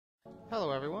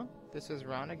Hello everyone, this is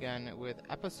Ron again with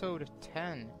episode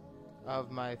 10 of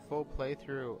my full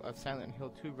playthrough of Silent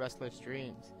Hill 2 Restless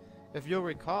Dreams. If you'll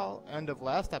recall, end of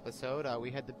last episode, we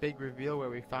had the big reveal where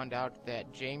we found out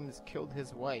that James killed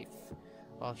his wife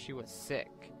while she was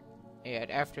sick. And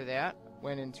after that,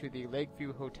 went into the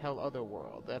Lakeview Hotel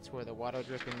Otherworld. That's where the water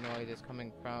dripping noise is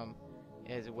coming from,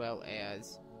 as well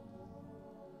as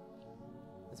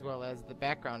the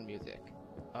background music.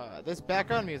 This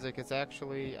background music is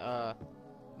actually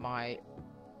my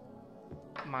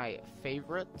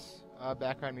favorite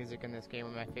background music in this game, or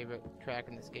my favorite track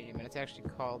in this game, and it's actually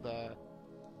called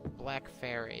Black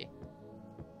Fairy.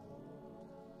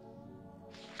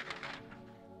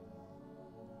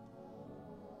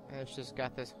 And it's just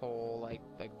got this whole like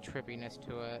trippiness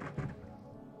to it.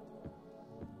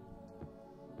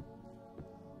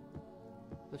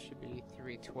 This should be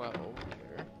 312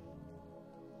 here.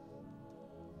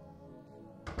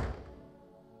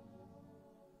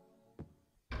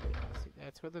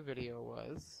 That's where the video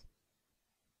was.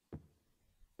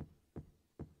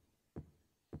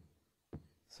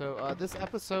 So this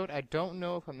episode, I don't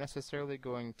know if I'm necessarily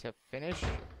going to finish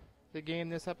the game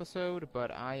this episode,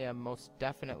 but I am most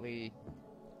definitely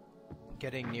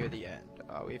getting near the end.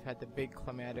 We've had the big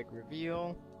climatic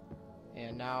reveal,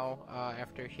 and now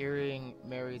after hearing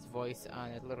Mary's voice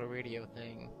on that little radio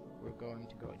thing, we're going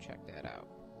to go check that out.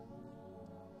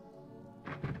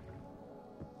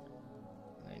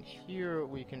 And here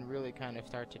we can really kind of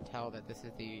start to tell that this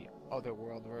is the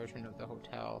otherworld version of the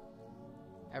hotel.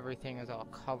 Everything is all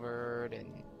covered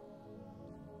and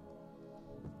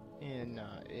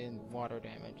in water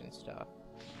damage and stuff.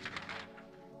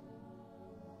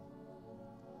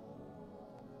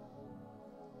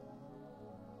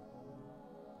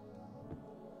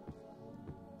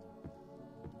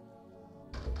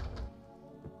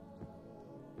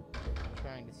 I'm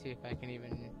trying to see if I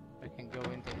can go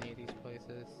into any of these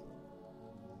places.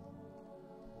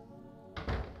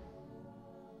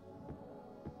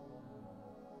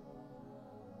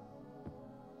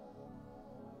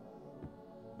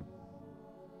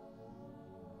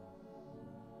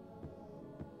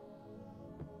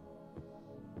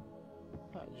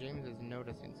 James is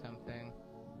noticing something.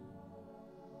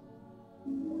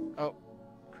 Oh,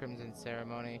 Crimson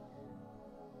Ceremony.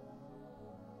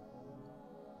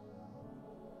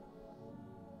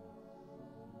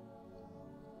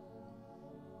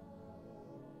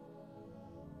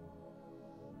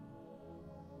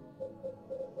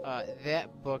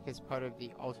 That book is part of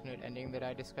the alternate ending that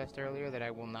I discussed earlier that I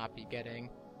will not be getting,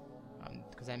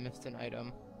 because I missed an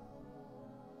item.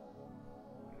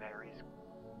 Mary's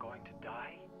going to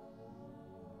die?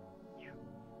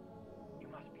 You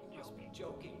must be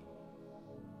joking.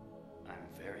 I'm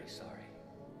very sorry.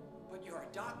 But you're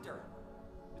a doctor.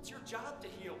 It's your job to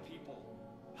heal people.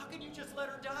 How can you just let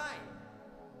her die?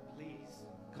 Please,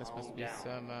 This calm must be down.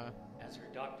 some As her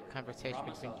doctor, I conversation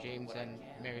promise between I'll do James what I and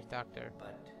can. Mary's doctor.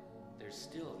 But there's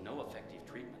still no effective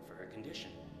treatment for her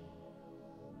condition.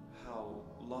 How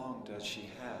long does she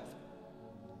have?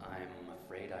 I'm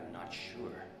afraid I'm not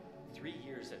sure. 3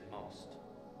 years at most.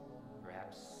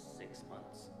 Perhaps 6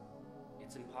 months.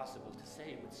 It's impossible to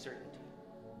say with certainty.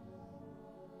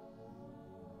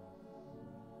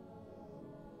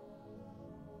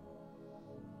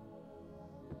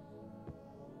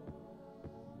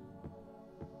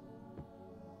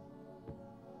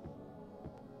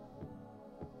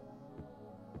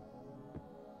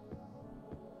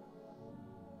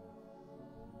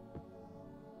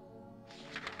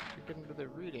 Get into the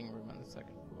reading room on the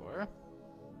second floor.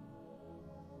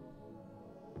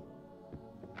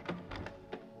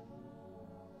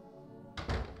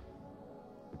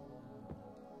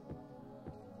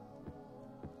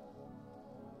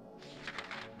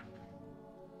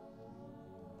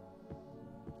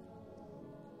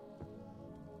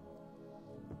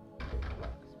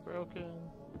 Lock's broken.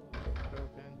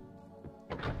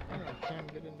 And I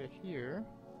can't get into here.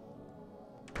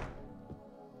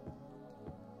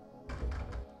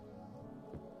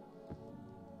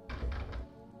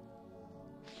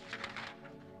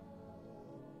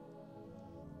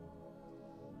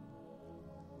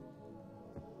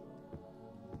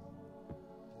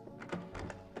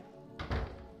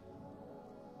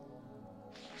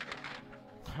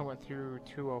 I went through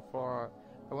 204,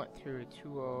 I went through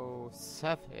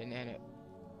 207 and it...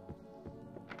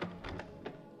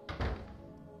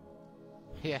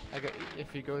 Yeah,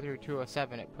 if you go through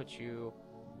 207 it puts you...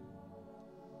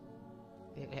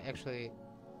 It actually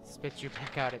spits you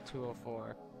back out at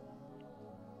 204.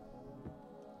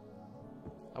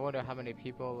 I wonder how many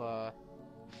people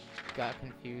got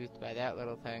confused by that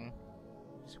little thing.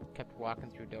 Just kept walking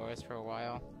through doors for a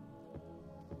while.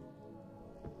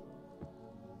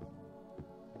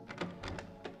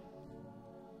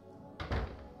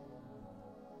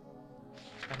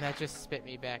 And that just spit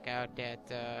me back out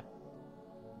that,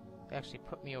 actually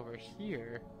put me over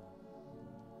here.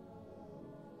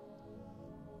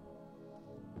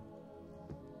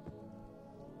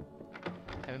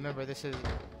 And remember, this is...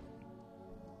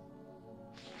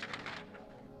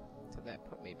 So that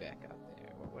put me back out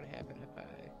there. What would happen if I...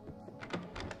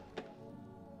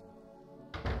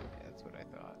 Yeah, that's what I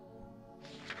thought.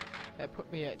 That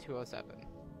put me at 207.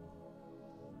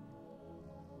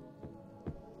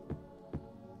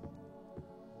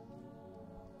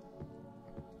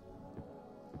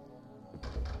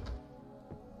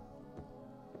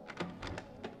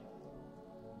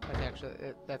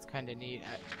 That's kind of neat.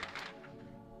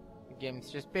 The game's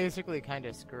just basically kind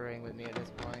of screwing with me at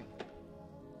this point.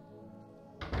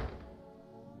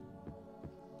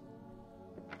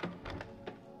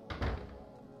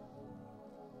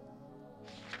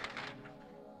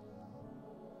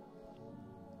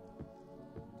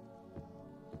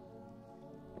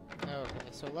 Okay,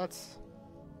 so let's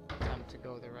attempt to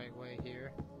go the right way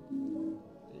here.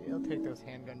 I'll take those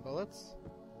handgun bullets.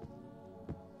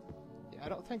 I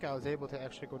don't think I was able to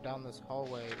actually go down this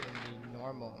hallway in the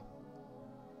normal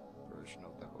version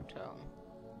of the hotel.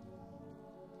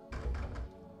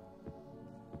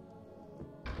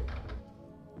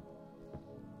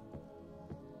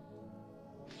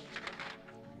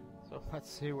 So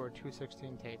let's see where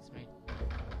 216 takes me.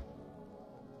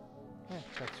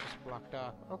 That's just blocked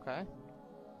off. Okay.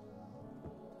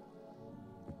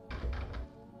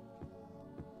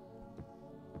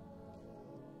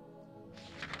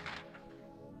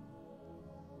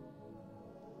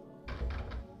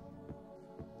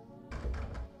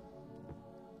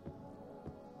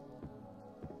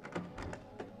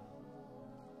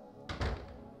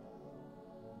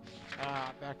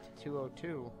 Back to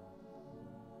 202.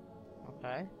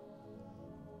 Okay.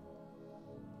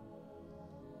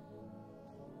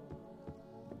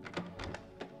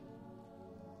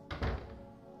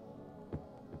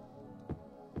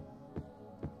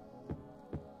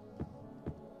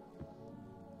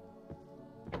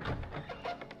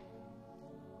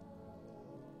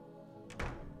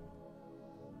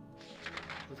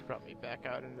 This brought me back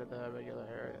out into the regular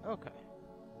area. Okay.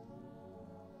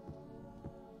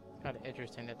 Kind of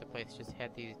interesting that the place just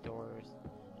had these doors.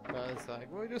 But it's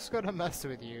like, we're just gonna mess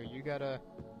with you. You gotta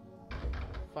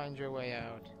find your way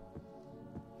out.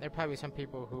 There are probably some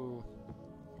people who,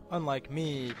 unlike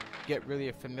me, get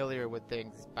really familiar with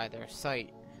things by their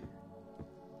sight.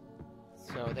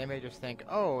 So they may just think,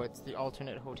 oh, it's the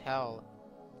alternate hotel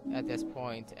at this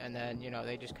point, and then, you know,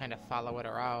 they just kind of follow it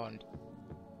around.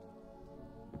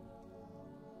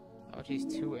 Oh, geez,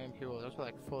 2 ampules. Those were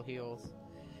like full heals.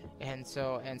 And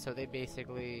so they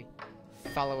basically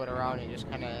follow it around and just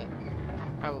kind of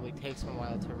probably takes them a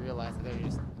while to realize that they're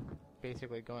just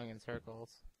basically going in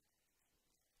circles.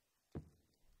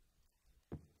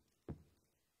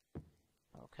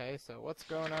 Okay, so what's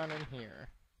going on in here?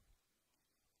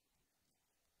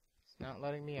 It's not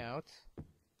letting me out.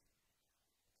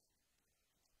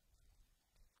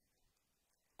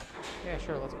 Yeah,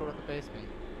 sure, let's go to the basement.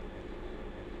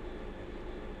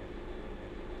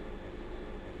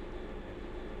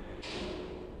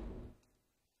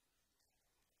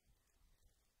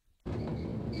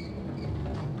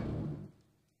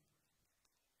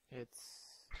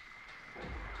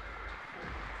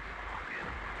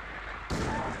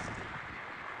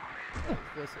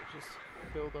 This it just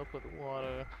filled up with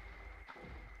water.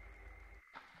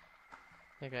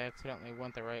 I think I accidentally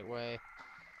went the right way.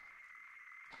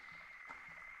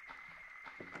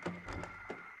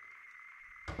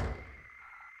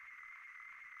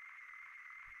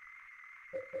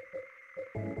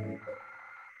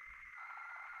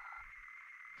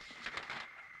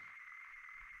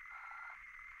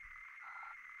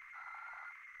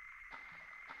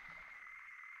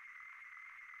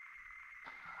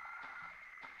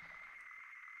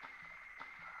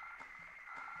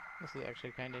 This is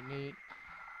actually kind of neat.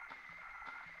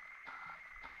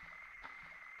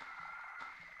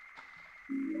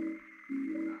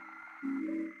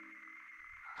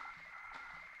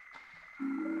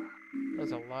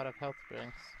 There's a lot of health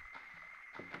drinks.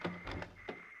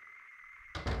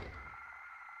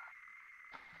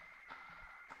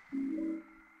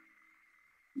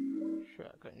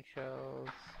 Shotgun shells.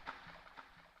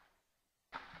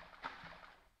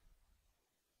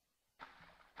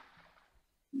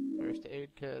 First aid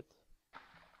kit.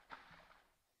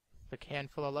 The can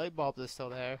full of light bulbs is still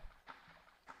there.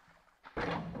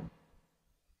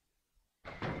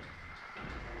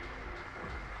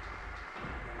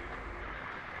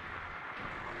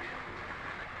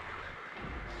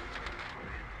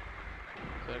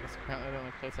 So So I guess apparently the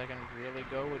only place I can really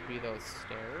go would be those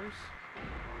stairs.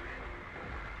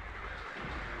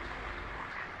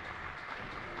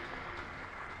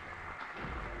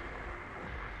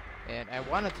 And I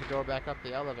wanted to go back up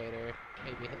the elevator,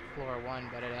 maybe hit floor 1,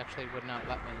 but it actually would not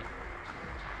let me.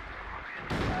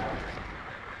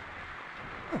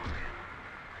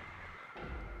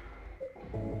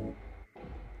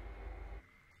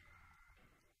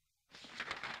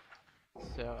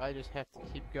 So I just have to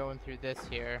keep going through this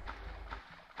here.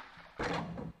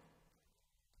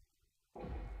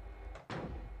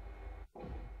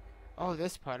 Oh,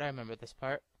 this part, I remember this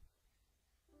part.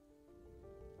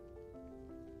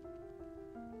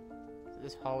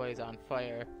 This hallway's on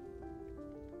fire.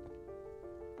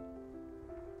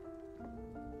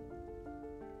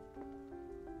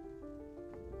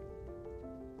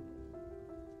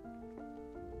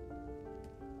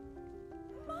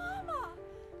 Mama!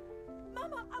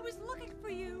 Mama, I was looking for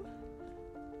you.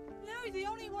 Now you're the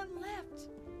only one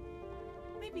left.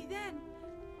 Maybe then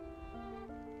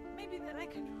I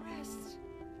can rest.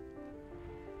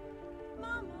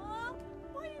 Mama,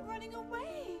 why are you running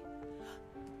away?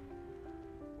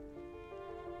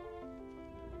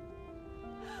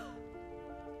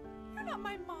 You're not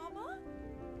my mama.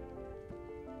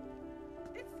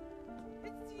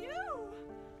 It's you.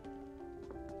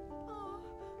 Oh,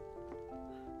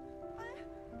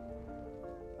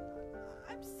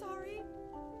 I'm sorry.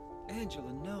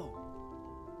 Angela, no.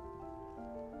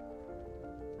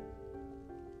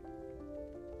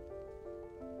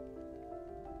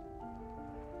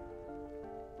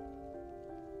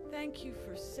 Thank you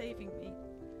for saving me.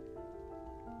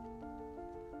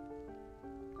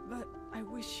 But I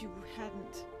wish you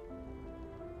hadn't.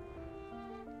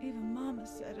 Even Mama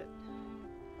said it.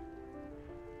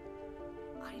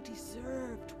 I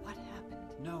deserved what happened.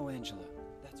 No, Angela.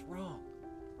 That's wrong.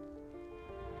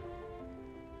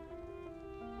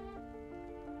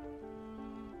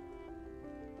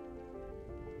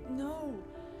 No.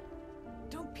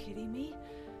 Don't pity me.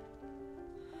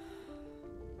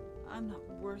 I'm not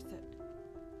worth it.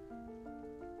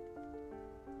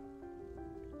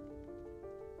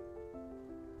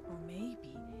 Or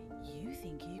maybe you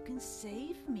think you can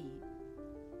save me.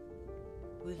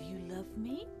 Will you love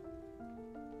me?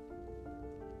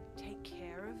 Take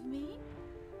care of me?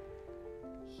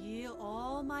 Heal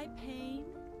all my pain?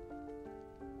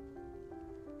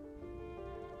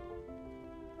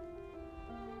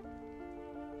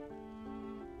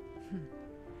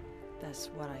 That's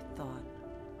what I thought.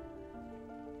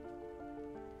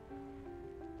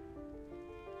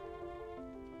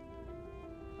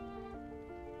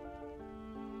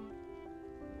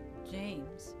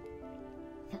 James,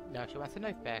 No, she wants the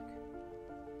knife back.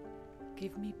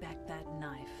 give me back that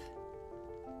knife.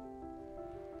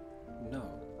 No.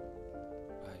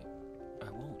 I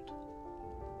won't.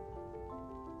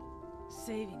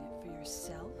 Saving it for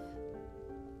yourself?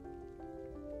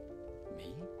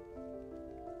 Me?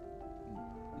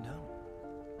 No.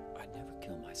 I'd never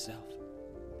kill myself.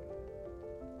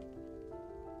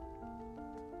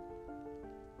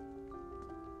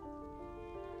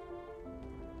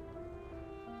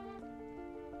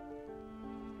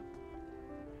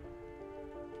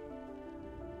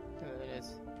 There it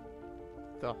is.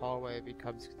 The hallway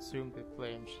becomes consumed with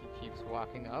flames. She keeps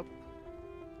walking up.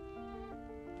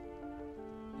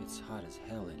 It's hot as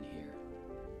hell in here.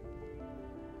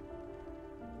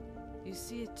 You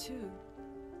see it too.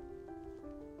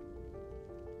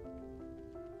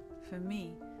 For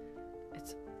me,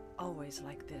 it's always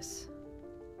like this.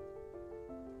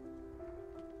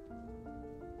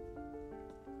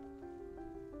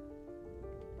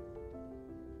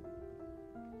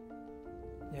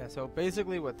 Yeah, so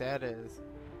basically what that is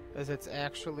it's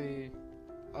actually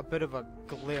a bit of a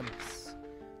glimpse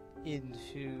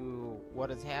into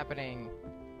what is happening.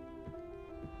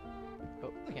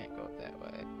 Oh, can't go that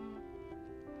way.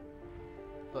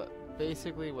 But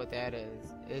basically what that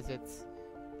is it's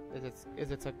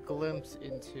a glimpse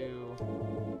into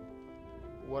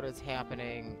what is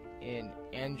happening in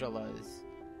Angela's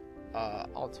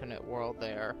alternate world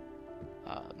there,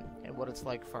 and what it's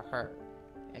like for her.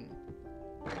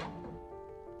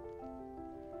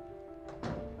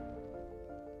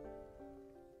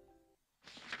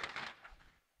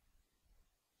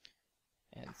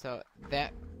 And so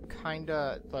that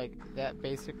kinda, like, that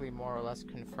basically more or less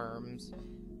confirms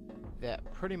that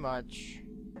pretty much,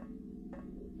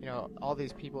 you know, all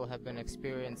these people have been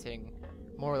experiencing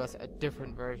more or less a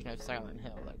different version of Silent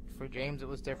Hill. Like, for James it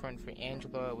was different, for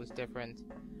Angela it was different.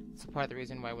 It's part of the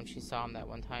reason why when she saw him that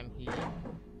one time,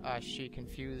 she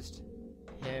confused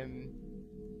him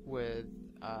with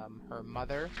her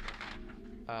mother,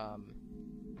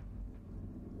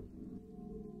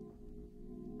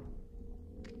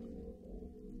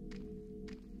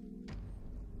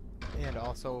 And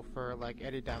also for like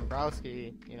Eddie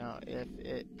Dombrowski, you know, if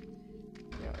it,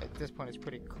 you know, at this point it's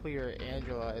pretty clear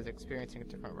Angela is experiencing a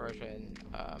different version.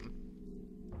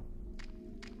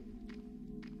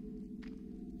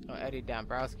 Well, Eddie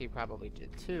Dombrowski probably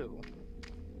did too.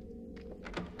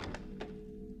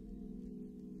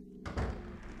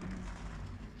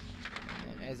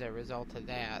 And as a result of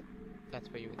that, that's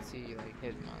where you would see like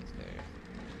his monsters.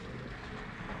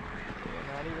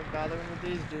 We're not even bothering with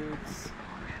these dudes.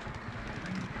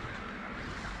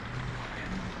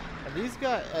 And these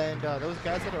guys, and those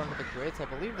guys that are under the grates, I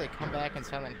believe they come back in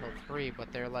Silent Hill 3,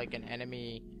 but they're like an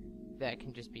enemy that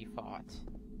can just be fought.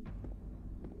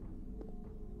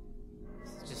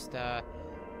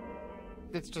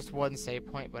 It's just one save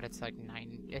point, but it's like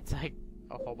it's like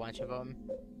a whole bunch of them.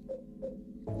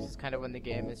 This is kind of when the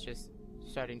game is just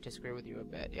starting to screw with you a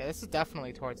bit. Yeah, this is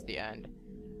definitely towards the end.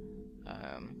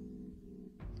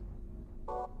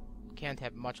 Can't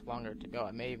have much longer to go.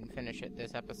 I may even finish it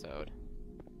this episode.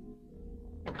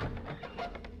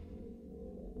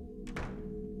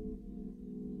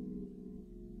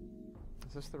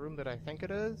 Is this the room that I think it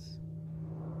is?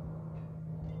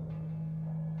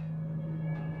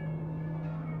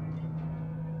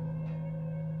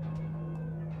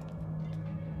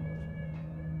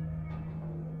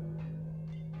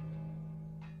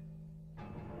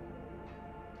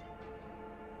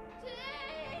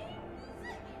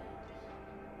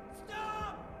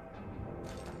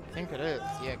 I think it is,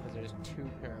 yeah, because there's two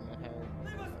pyramid heads.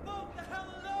 Leave us both the hell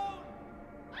alone!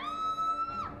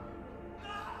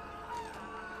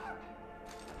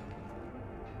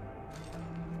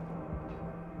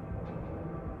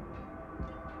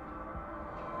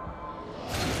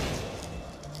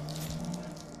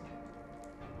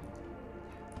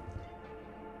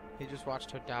 He just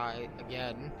watched her die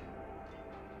again.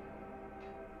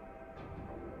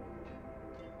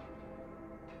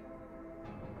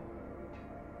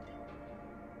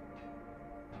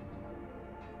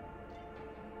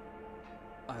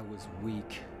 I was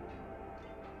weak.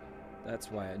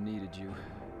 That's why I needed you.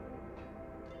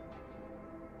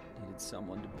 Needed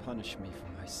someone to punish me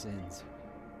for my sins.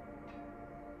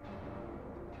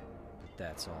 But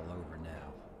that's all over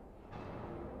now.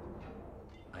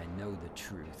 I know the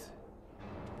truth.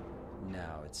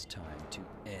 Now it's time to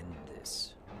end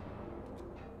this.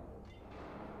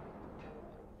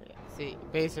 Yeah, see,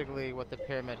 basically what the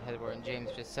Pyramid Head were, and James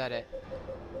just said it,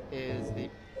 is the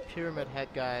Pyramid Head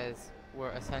guys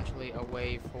were essentially a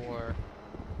way for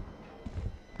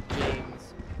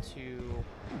James to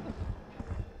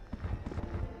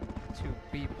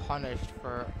be punished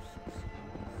for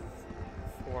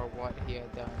what he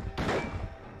had done.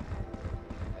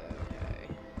 Okay.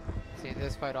 See,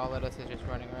 this fight, all of us is just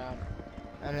running around.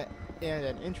 And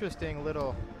an interesting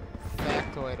little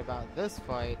factoid about this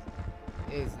fight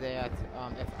is that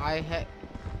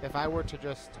if I were to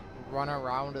just run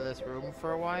around this room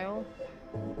for a while,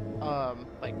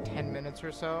 like 10 minutes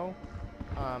or so,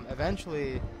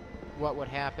 eventually what would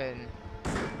happen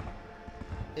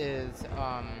is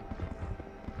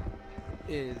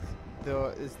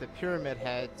the Pyramid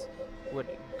Heads would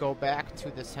go back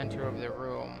to the center of the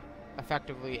room,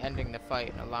 effectively ending the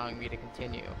fight and allowing me to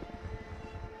continue.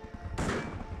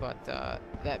 But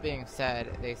that being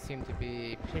said, they seem to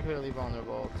be particularly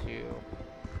vulnerable to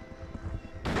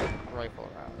rifle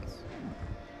rounds.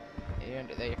 And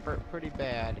they hurt pretty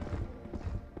bad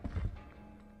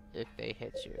if they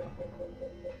hit you.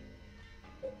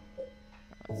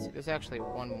 Let's see, there's actually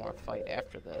one more fight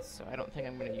after this, so I don't think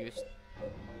I'm going to use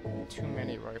too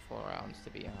many rifle rounds, to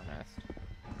be honest.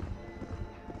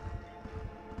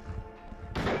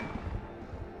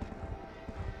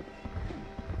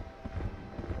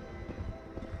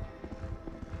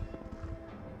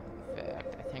 In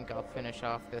fact, I think I'll finish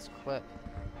off this clip.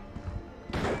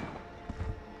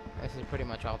 This is pretty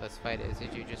much all this fight is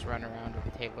you just run around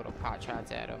and take little pot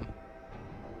shots at him.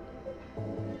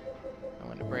 I'm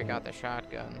going to break out the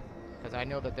shotgun, because I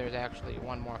know that there's actually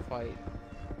one more fight.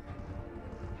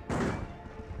 I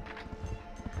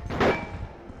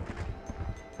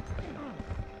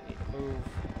need to move.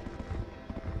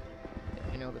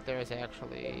 I know that there's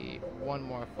actually one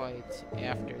more fight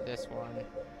after this one.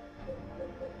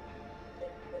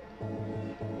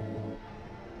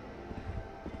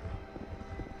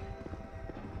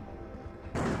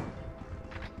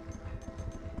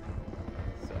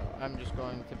 I'm just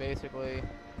going to basically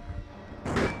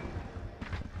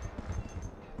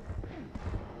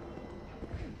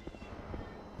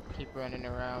keep running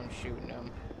around shooting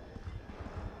them.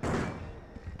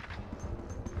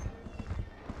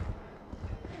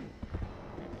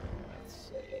 Let's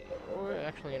see. Or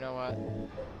actually, you know what?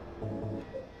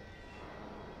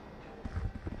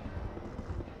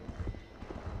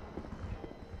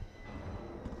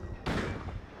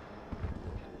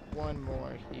 one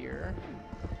more here.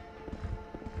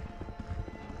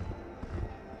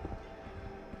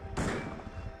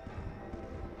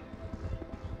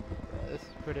 This is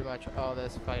pretty much all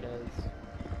this fight is.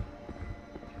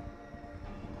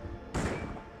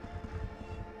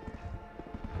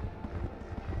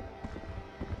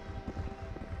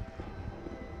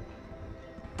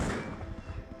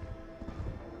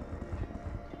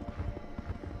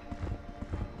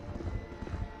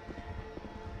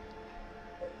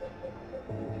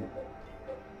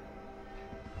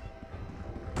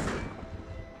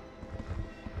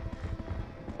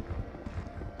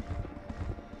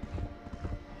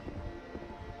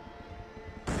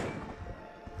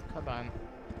 Come on.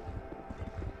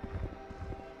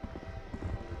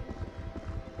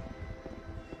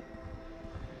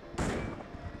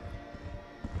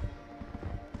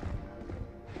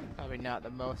 Probably not the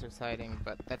most exciting,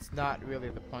 but that's not really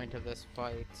the point of this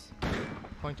fight. The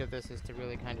point of this is to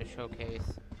really kind of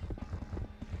showcase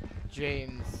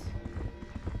James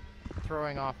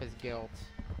throwing off his guilt.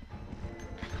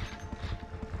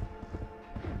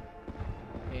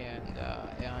 And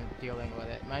dealing with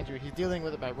it. Mind you, he's dealing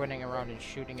with it by running around and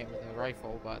shooting it with a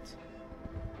rifle, but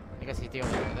I guess he's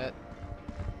dealing with it.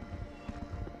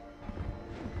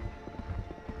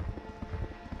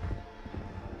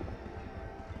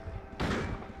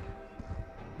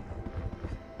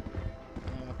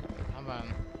 Okay, come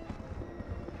on.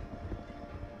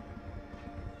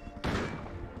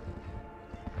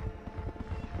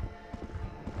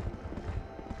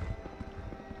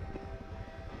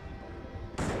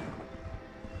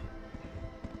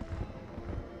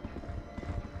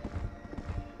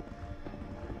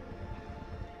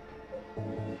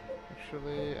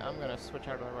 Actually, I'm gonna switch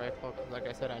out of the rifle because, like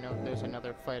I said, I know there's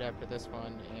another fight after this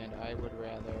one, and I would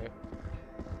rather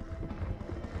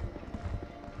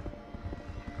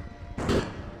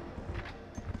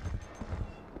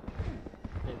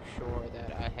make sure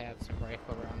that I have some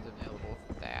rifle rounds available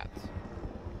for that.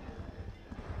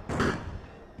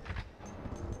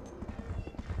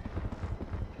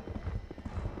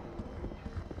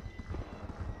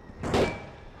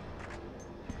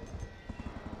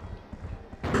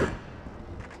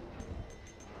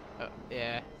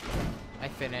 Yeah, I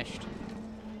finished.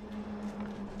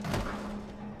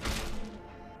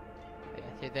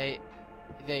 Yeah,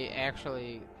 they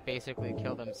actually basically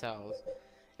kill themselves.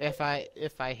 If I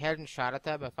hadn't shot at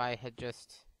them, if I had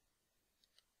just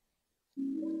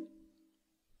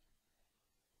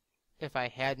if I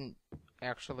hadn't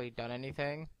actually done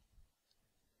anything.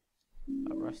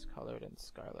 A rust-colored and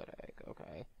scarlet egg.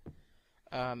 Okay.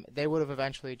 They would have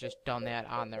eventually just done that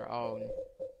on their own.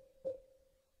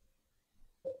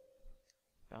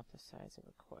 About the size of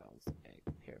a quail's egg.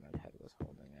 Pyramid Head was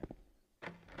holding it.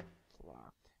 It's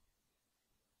locked.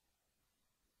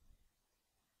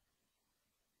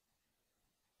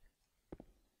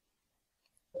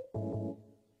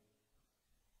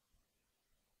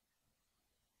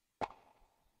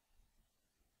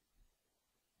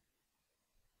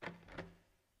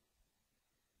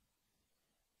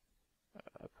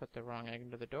 I put the wrong egg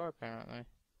into the door, apparently.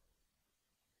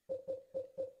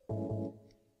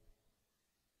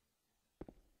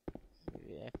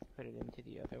 Yeah, put it into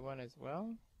the other one as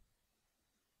well.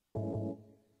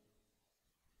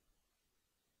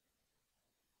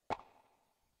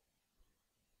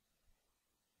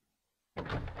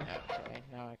 Okay,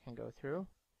 now I can go through.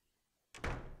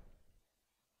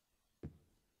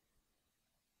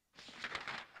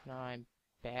 Now I'm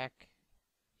back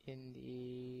in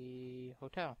the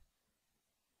hotel.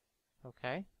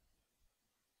 Okay.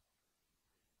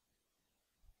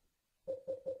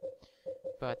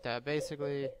 But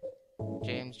basically,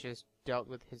 James just dealt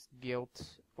with his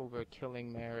guilt over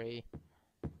killing Mary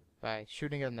by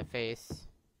shooting her in the face,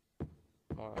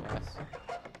 more or less.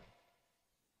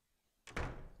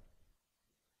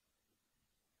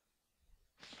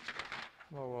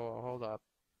 Whoa, whoa, whoa, hold up.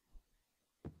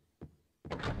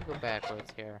 Let me go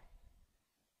backwards here.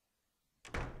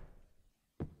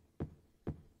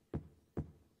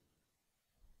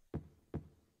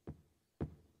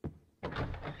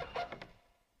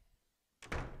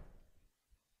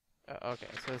 Okay,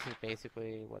 so this is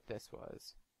basically what this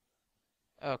was.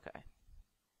 Okay.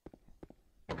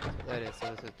 So this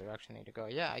is the direction I need to go.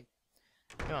 Yeah, I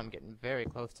know I'm getting very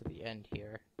close to the end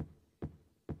here.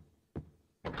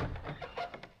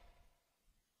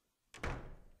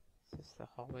 Is this the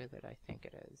hallway that I think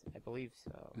it is? I believe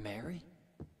so. Mary?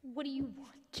 What do you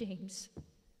want, James?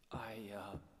 I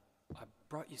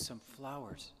brought you some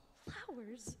flowers.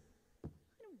 Flowers? I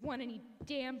don't want any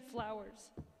damn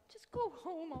flowers. Just go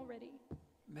home already.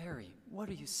 Mary, what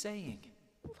are you saying?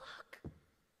 Look,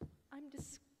 I'm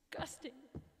disgusting.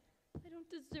 I don't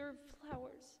deserve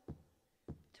flowers.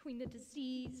 Between the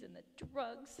disease and the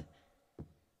drugs, I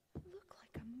look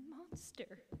like a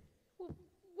monster. Well,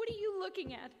 what are you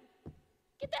looking at?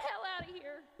 Get the hell out of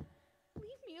here!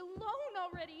 Leave me alone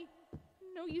already!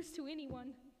 No use to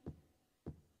anyone.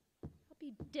 I'll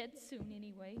be dead soon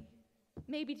anyway.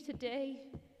 Maybe today,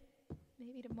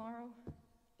 maybe tomorrow.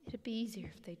 It'd be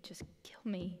easier if they'd just kill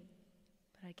me.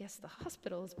 But I guess the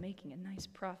hospital is making a nice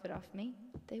profit off me.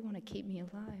 They want to keep me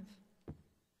alive.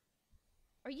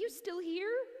 Are you still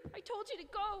here? I told you to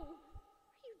go.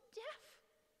 Are you deaf?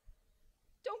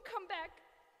 Don't come back.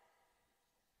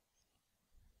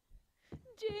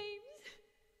 James,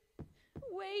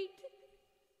 wait.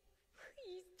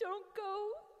 Please don't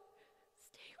go.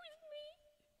 Stay with me.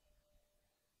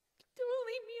 Don't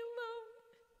leave me alone.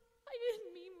 I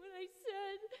didn't mean what I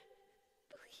said.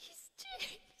 Please,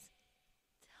 James.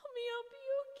 Tell me I'll be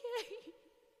okay.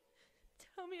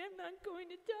 Tell me I'm not going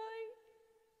to die.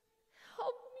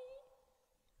 Help me.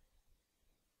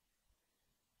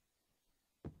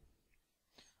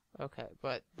 Okay,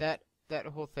 but that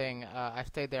whole thing, I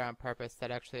stayed there on purpose.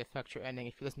 That actually affects your ending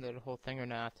if you listen to the whole thing or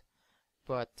not.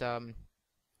 But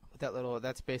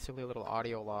that's basically a little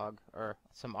audio log or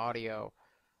some audio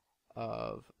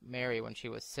of Mary when she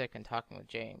was sick and talking with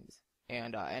James.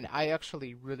 And I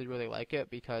actually really like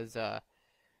it because well,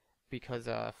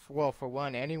 for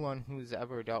one, anyone who's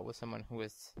ever dealt with someone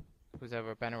who's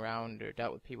ever been around or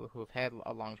dealt with people who have had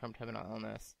a long-term terminal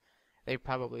illness, they've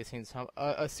probably seen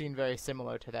a scene very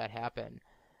similar to that happen,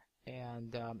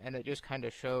 and it just kind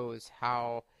of shows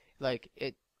how, like,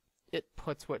 it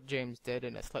puts what James did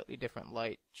in a slightly different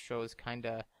light, shows kind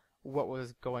of what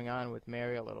was going on with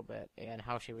Mary a little bit and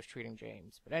how she was treating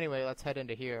James. But anyway, let's head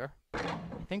into here. I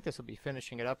think this will be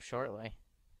finishing it up shortly.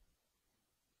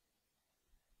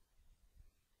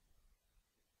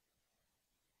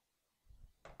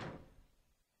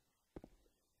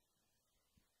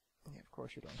 Of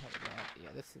course you don't have a map.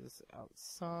 Yeah, this is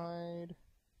outside.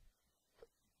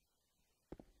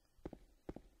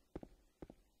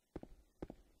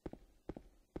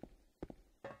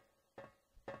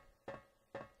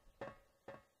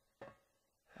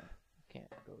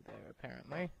 Can't go there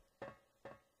apparently.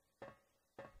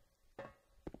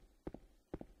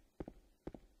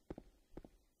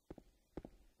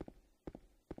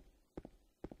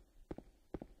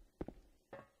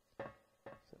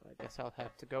 So I guess I'll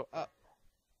have to go up.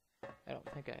 I don't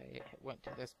think I went to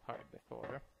this part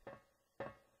before.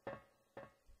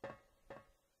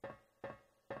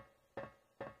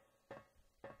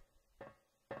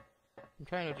 I'm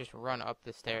trying to just run up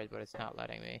the stairs, but it's not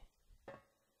letting me.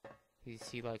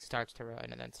 He like starts to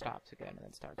run and then stops again, and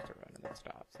then starts to run and then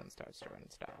stops, and starts to run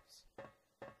and stops.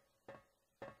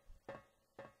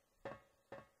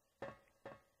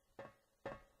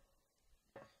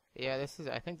 Yeah,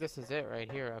 I think this is it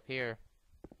right here, up here.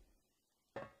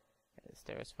 The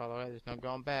stairs follow it, there's no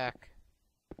going back.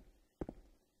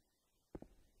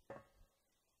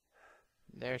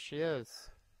 There she is.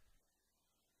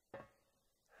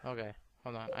 Okay,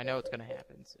 hold on, I know what's gonna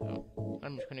happen, so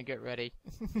I'm just gonna get ready.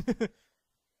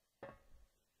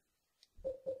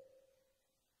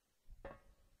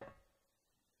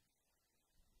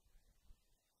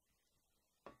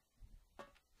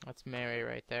 That's Mary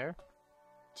right there.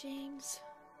 James,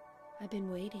 I've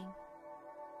been waiting.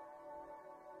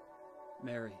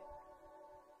 Mary.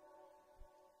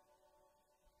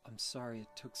 I'm sorry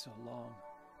it took so long.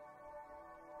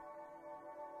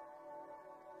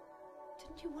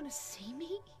 Didn't you want to see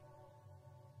me?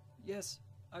 Yes,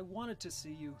 I wanted to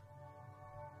see you.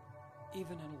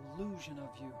 Even an illusion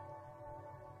of you.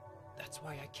 That's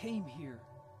why I came here.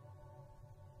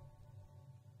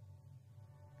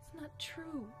 It's not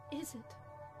true, is it?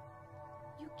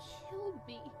 You killed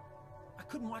me. I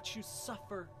couldn't watch you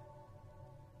suffer.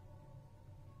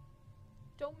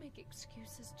 Don't make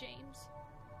excuses, James.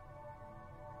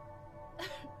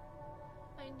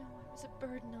 I know I was a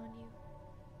burden on you.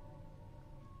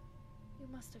 You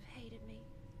must have hated me.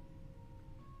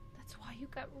 That's why you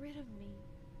got rid of me.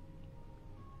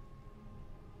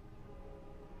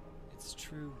 It's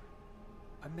true.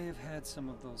 I may have had some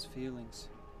of those feelings.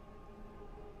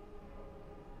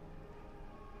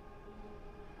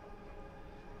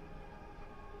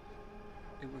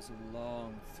 It was a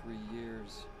long 3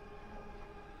 years.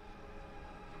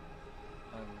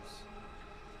 I was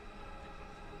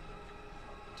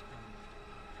tired.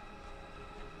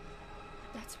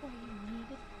 That's why you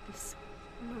needed this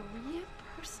Maria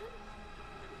person?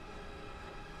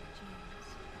 James,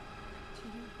 do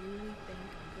you really think I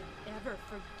would ever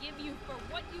forgive you for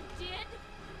what you did?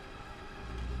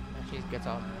 And she gets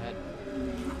all mad.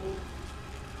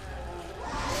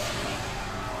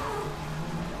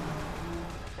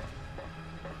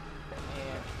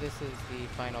 And this is the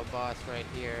final boss right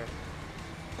here.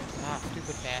 Ah,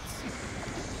 stupid bats.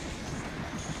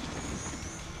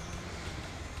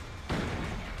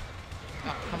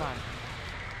 Oh, come on.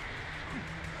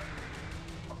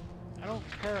 I don't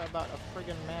care about a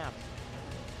friggin' map.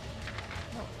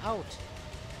 No, out!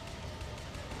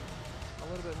 A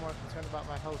little bit more concerned about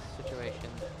my host situation.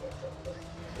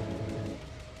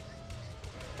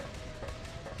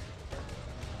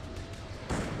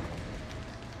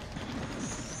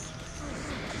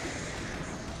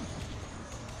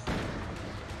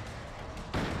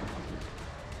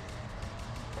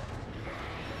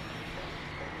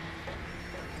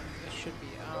 This should be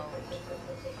out.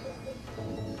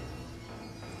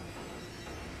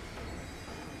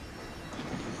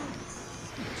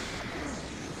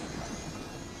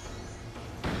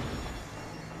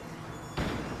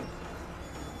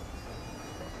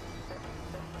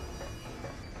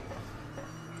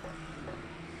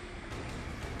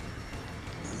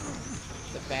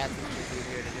 The bats is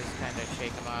easier to just kind of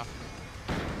shake them off.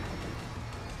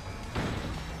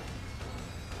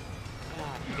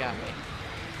 Ah, you got me.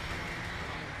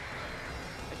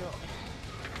 I don't...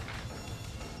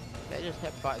 They just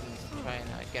hit buttons to try and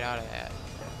get out of that.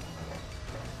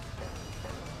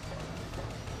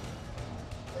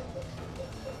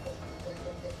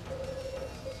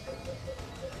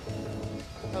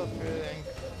 Oh, everything.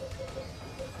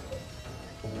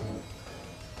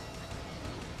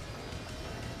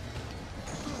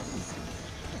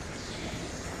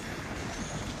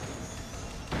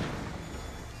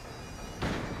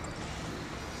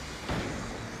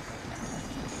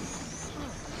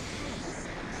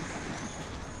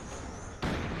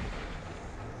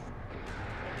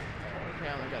 Okay,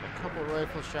 I only got a couple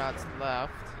rifle shots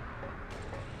left.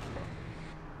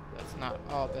 That's not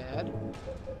all bad.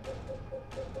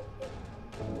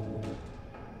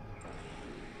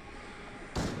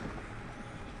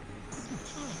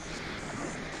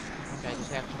 Okay, I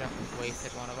just accidentally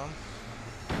wasted one of them.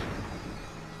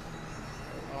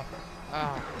 Oh,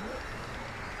 ah.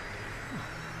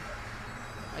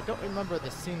 I don't remember the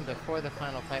scene before the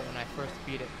final fight when I first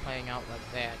beat it playing out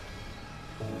like that.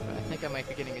 But I think I might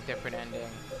be getting a different ending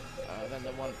than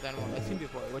the one I've seen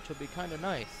before, which will be kind of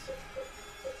nice.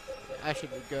 I should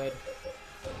be good.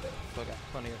 Still got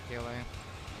plenty of healing.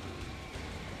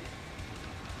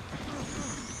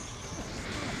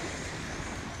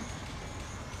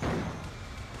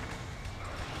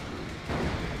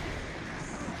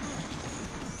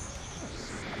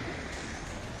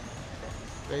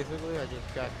 Basically, I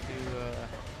just got to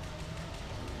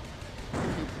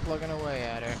keep plugging away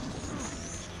at her.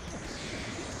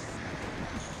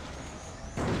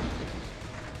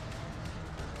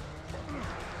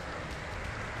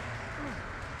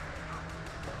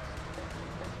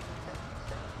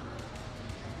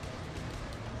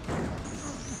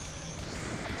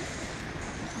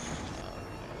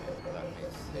 Let me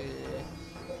see.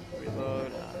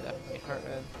 Reload. Definitely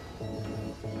hurting.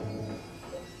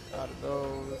 Out of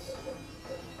those.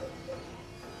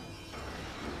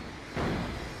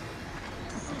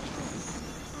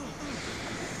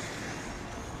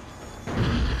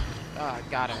 Ah,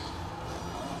 got him.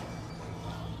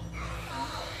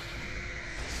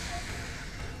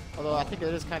 Although I think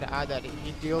it is kind of odd that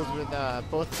he deals with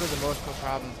both of his emotional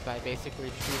problems by basically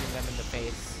shooting them in the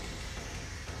face.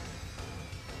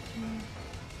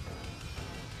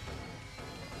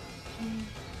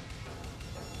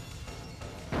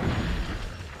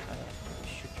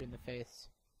 Shoot you in the face.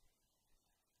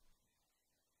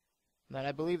 And then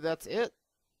I believe that's it.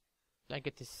 I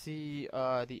get to see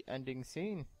the ending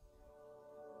scene.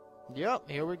 Yep,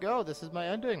 here we go. This is my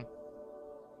ending.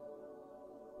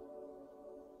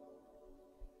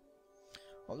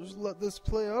 I'll just let this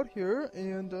play out here,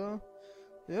 and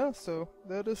yeah, so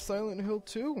that is Silent Hill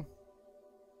 2.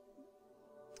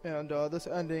 And this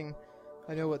ending,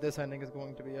 I know what this ending is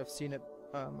going to be. I've seen it,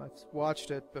 I've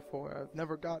watched it before. I've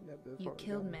never gotten it before. You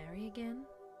killed Mary again?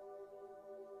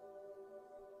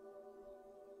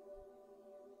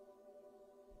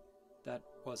 That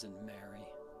wasn't Mary.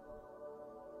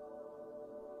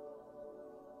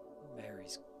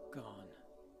 Mary's gone.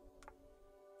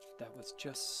 That was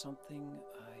just something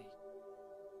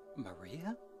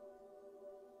Maria?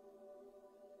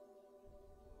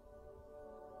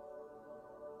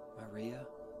 Maria?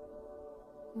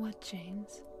 What,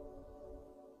 James?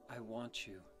 I want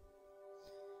you.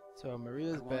 So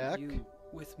Maria's I want back. you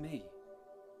with me.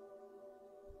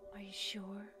 Are you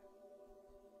sure?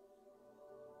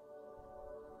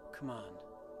 Come on.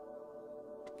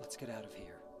 Let's get out of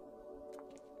here.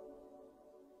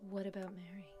 What about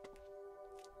Mary?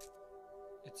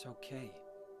 It's okay.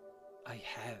 I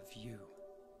have you.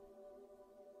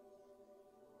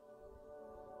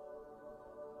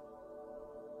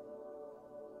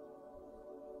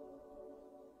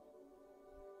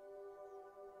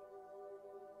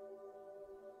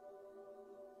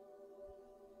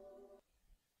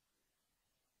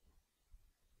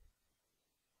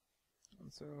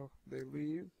 And so they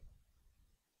leave.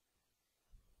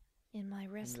 In my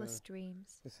restless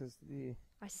dreams, This is the.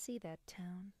 I see that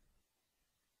town,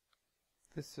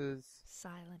 This is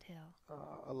Silent Hill.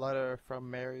 a letter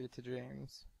from Mary to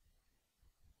James.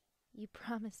 You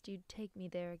promised you'd take me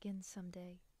there again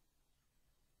someday,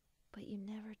 but you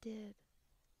never did.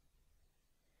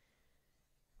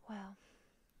 Well,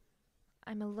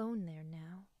 I'm alone there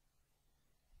now,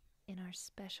 in our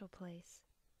special place,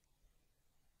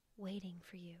 waiting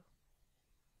for you.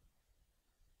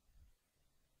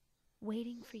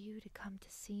 Waiting for you to come to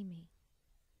see me.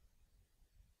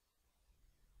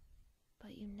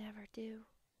 But you never do.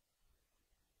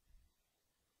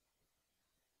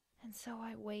 And so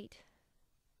I wait,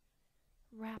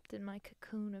 wrapped in my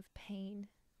cocoon of pain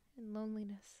and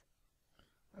loneliness.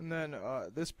 And then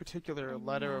this particular I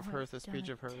letter know of hers, I've the done speech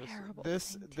a of hers, terrible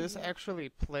this thing to this you. actually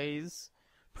plays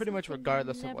pretty much Something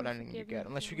regardless I'll of what never ending you forgive get, you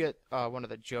unless you for. get one of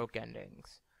the joke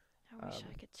endings. I wish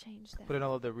I could change that, But in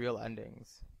all of the real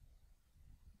endings,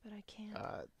 but I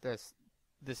can't.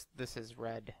 this is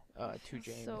read I to feel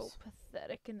James. so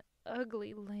pathetic and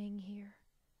ugly laying here,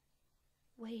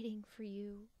 waiting for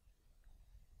you.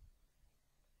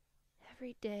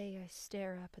 Every day I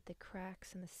stare up at the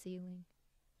cracks in the ceiling,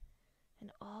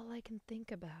 and all I can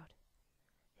think about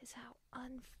is how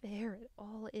unfair it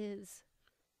all is.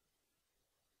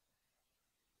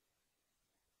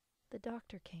 The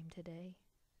doctor came today.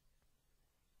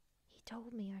 He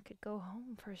told me I could go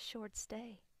home for a short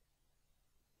stay.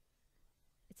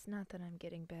 It's not that I'm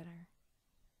getting better.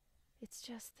 It's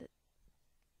just that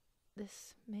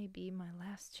this may be my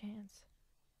last chance.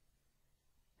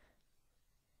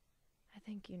 I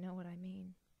think you know what I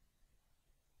mean.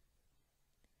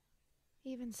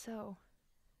 Even so,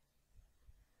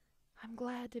 I'm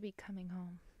glad to be coming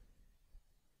home.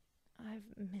 I've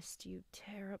missed you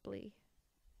terribly.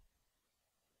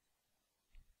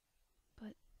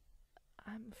 But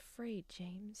I'm afraid,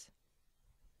 James.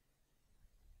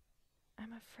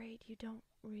 I'm afraid you don't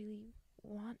really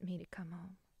want me to come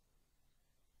home.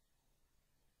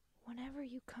 Whenever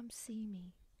you come see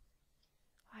me,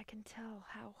 I can tell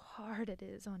how hard it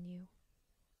is on you.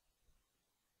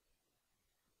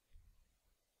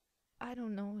 I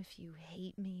don't know if you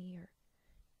hate me or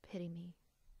pity me,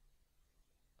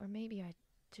 or maybe I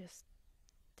just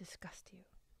disgust you.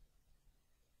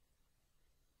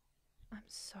 I'm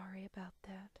sorry about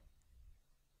that.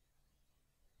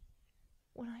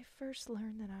 When I first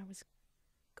learned that I was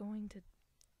going to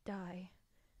die,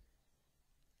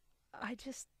 I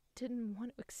just didn't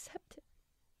want to accept it.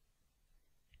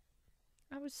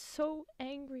 I was so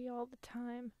angry all the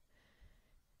time,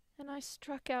 and I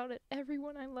struck out at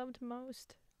everyone I loved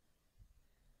most.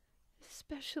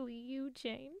 Especially you,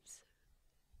 James.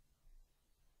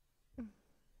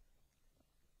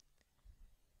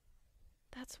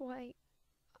 That's why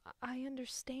I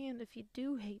understand if you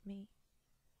do hate me.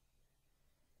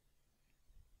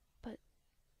 But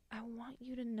I want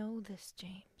you to know this,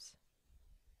 James.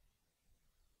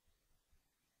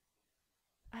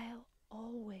 I'll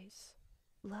always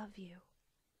love you.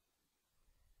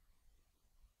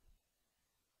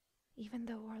 Even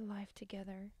though our life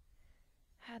together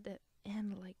had to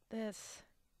end like this,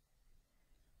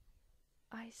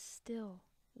 I still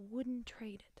wouldn't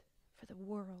trade it for the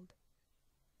world.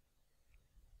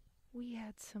 We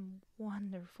had some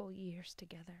wonderful years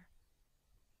together.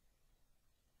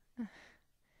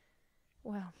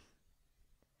 Well,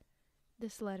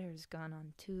 this letter has gone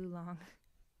on too long,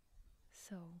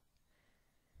 so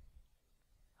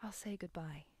I'll say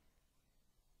goodbye.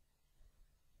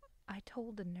 I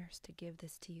told the nurse to give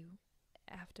this to you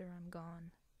after I'm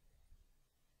gone.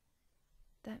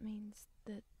 That means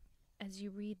that as you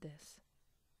read this,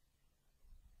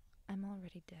 I'm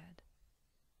already dead.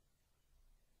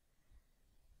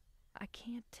 I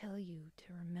can't tell you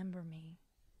to remember me,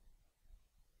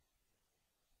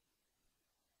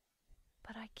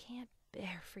 but I can't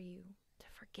bear for you to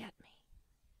forget me.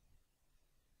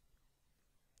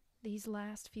 These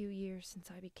last few years since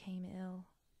I became ill,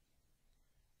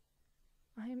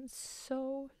 I am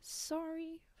so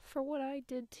sorry for what I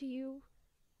did to you,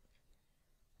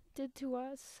 did to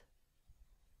us.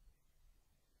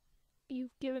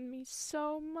 You've given me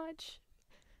so much,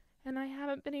 and I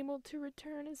haven't been able to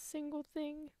return a single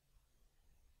thing.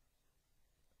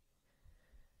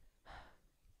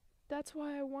 That's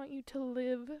why I want you to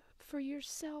live for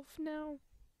yourself now.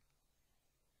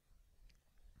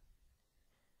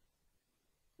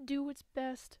 Do what's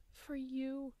best for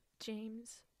you,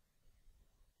 James.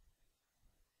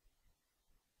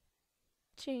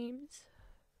 James,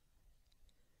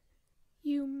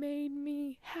 you made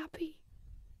me happy.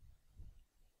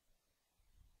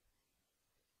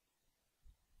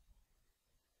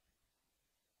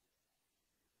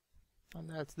 And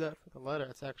that's that for the letter.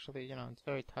 It's actually, it's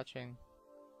very touching.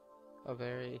 It's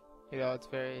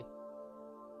very,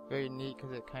 very neat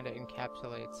because it kind of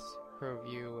encapsulates her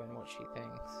view and what she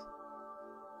thinks.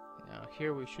 Now,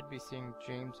 here we should be seeing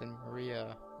James and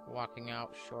Maria walking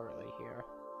out shortly here.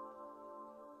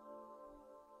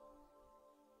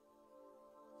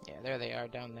 Yeah, there they are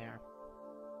down there.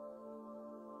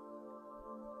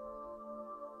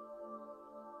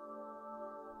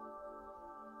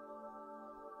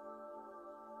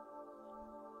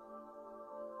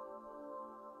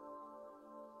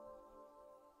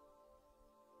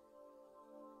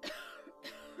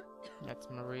 That's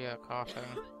Maria coughing.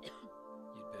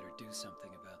 You'd better do something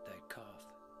about that cough.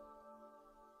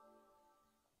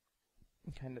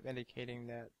 Kind of indicating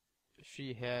that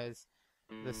she has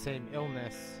the same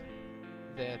illness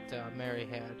that Mary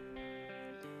had.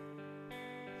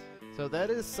 So that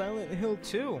is Silent Hill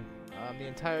 2. The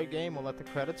entire game will let the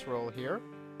credits roll here.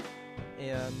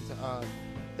 And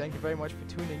thank you very much for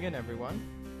tuning in, everyone.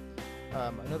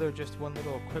 Another just one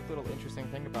quick little interesting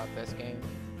thing about this game.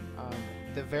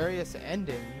 The various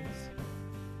endings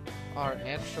are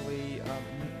actually,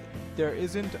 there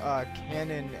isn't a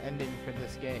canon ending for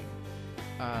this game.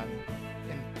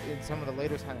 In some of the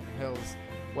later Silent Hills,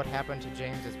 what happened to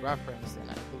James is referenced, and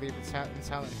I believe in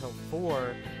Silent Hill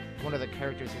 4, one of the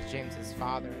characters is James's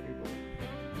father, I do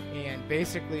believe. And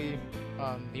basically,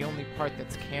 the only part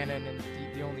that's canon and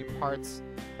the only parts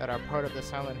that are part of the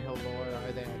Silent Hill lore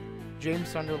are that James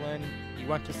Sunderland, he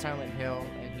went to Silent Hill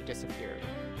and he disappeared.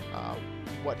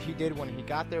 What he did when he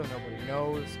got there, nobody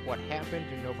knows. What happened,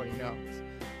 nobody knows.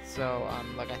 So,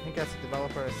 I think as the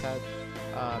developer said,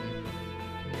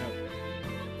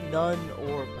 none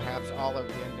or perhaps all of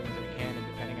the endings are canon,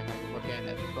 depending on how you look at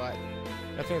it. But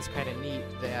I think it's kind of neat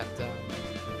that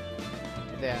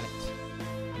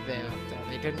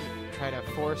they didn't try to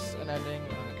force an ending,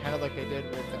 kind of like they did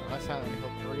with Silent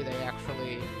Hill 3. They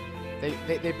actually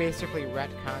they basically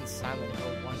retconned Silent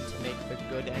Hill 1 to make the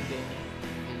good ending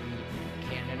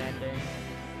the canon ending.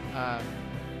 And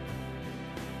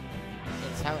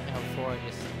Silent Hill 4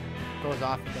 just goes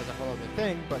off and does a whole other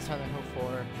thing, but Silent Hill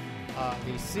 4,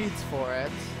 the seeds for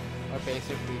it are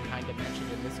basically kind of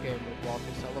mentioned in this game with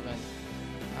Walter Sullivan.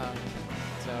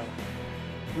 So,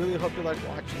 really hope you like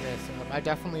watching this. I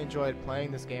definitely enjoyed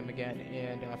playing this game again,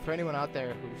 and for anyone out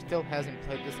there who still hasn't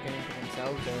played this game for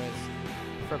themselves, or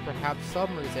is, for perhaps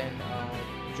some reason,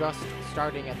 just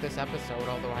starting at this episode,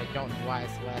 although I don't know why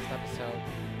it's the last episode,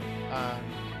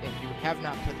 if you have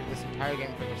not played through this entire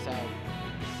game for yourself,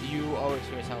 you owe it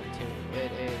to yourself too.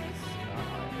 It is,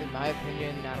 in my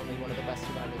opinion, not only one of the best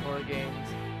survival horror games,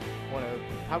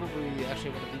 probably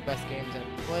actually one of the best games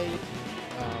I've played.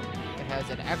 It has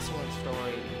an excellent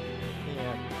story,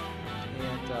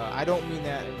 and I don't mean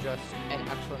that in just an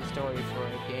excellent story for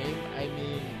a game. I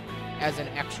mean, as an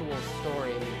actual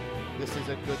story, this is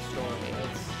a good story.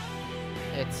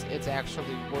 It's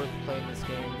actually worth playing this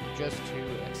game just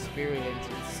to experience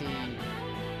and see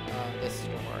this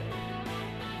story.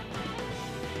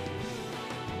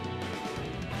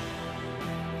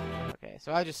 Okay,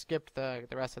 so I just skipped the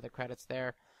rest of the credits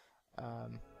there.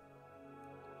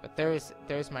 But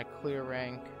there's my clear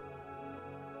rank.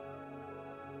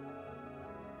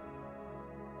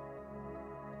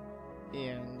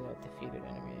 And defeated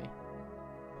enemy.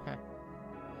 Huh.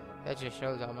 That just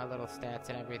shows all my little stats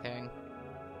and everything.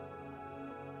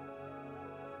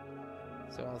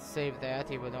 So I'll save that,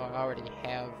 even though I already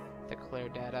have the clear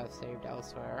data saved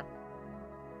elsewhere.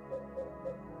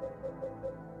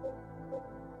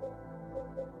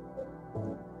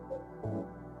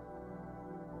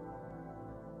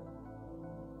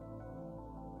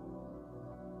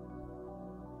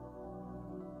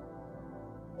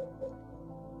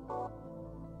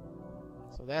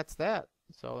 So that's that.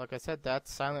 So like I said,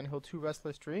 that's Silent Hill 2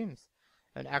 Restless Dreams.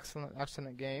 An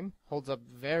excellent game. Holds up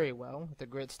very well. The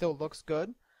grid still looks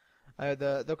good.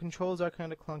 The controls are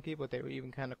kind of clunky, but they were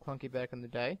even kind of clunky back in the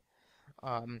day.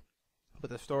 But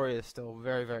the story is still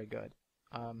very, very good.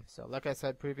 So like I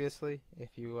said previously,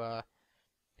 if you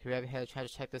haven't had a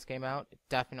chance to check this game out,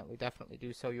 definitely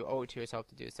do so. You owe it to yourself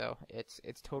to do so.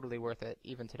 It's totally worth it,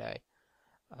 even today.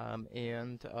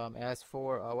 As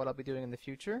for what I'll be doing in the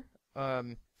future,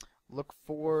 look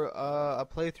for a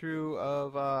playthrough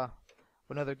of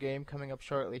another game coming up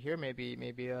shortly here.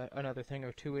 Maybe another thing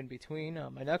or two in between.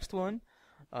 My next one,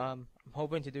 I'm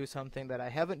hoping to do something that I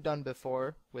haven't done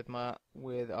before with my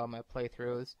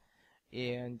playthroughs,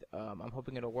 and I'm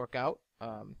hoping it'll work out.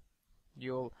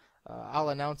 I'll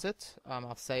announce it.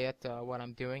 I'll say it when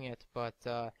I'm doing it.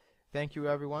 But thank you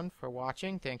everyone for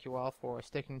watching. Thank you all for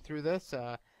sticking through this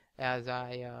as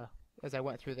I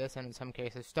went through this, and in some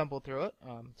cases stumbled through it.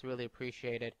 It's really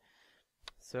appreciated.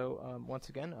 So once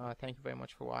again, thank you very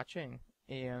much for watching,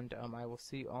 and I will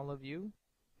see all of you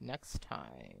next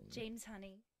time. James,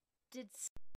 honey, did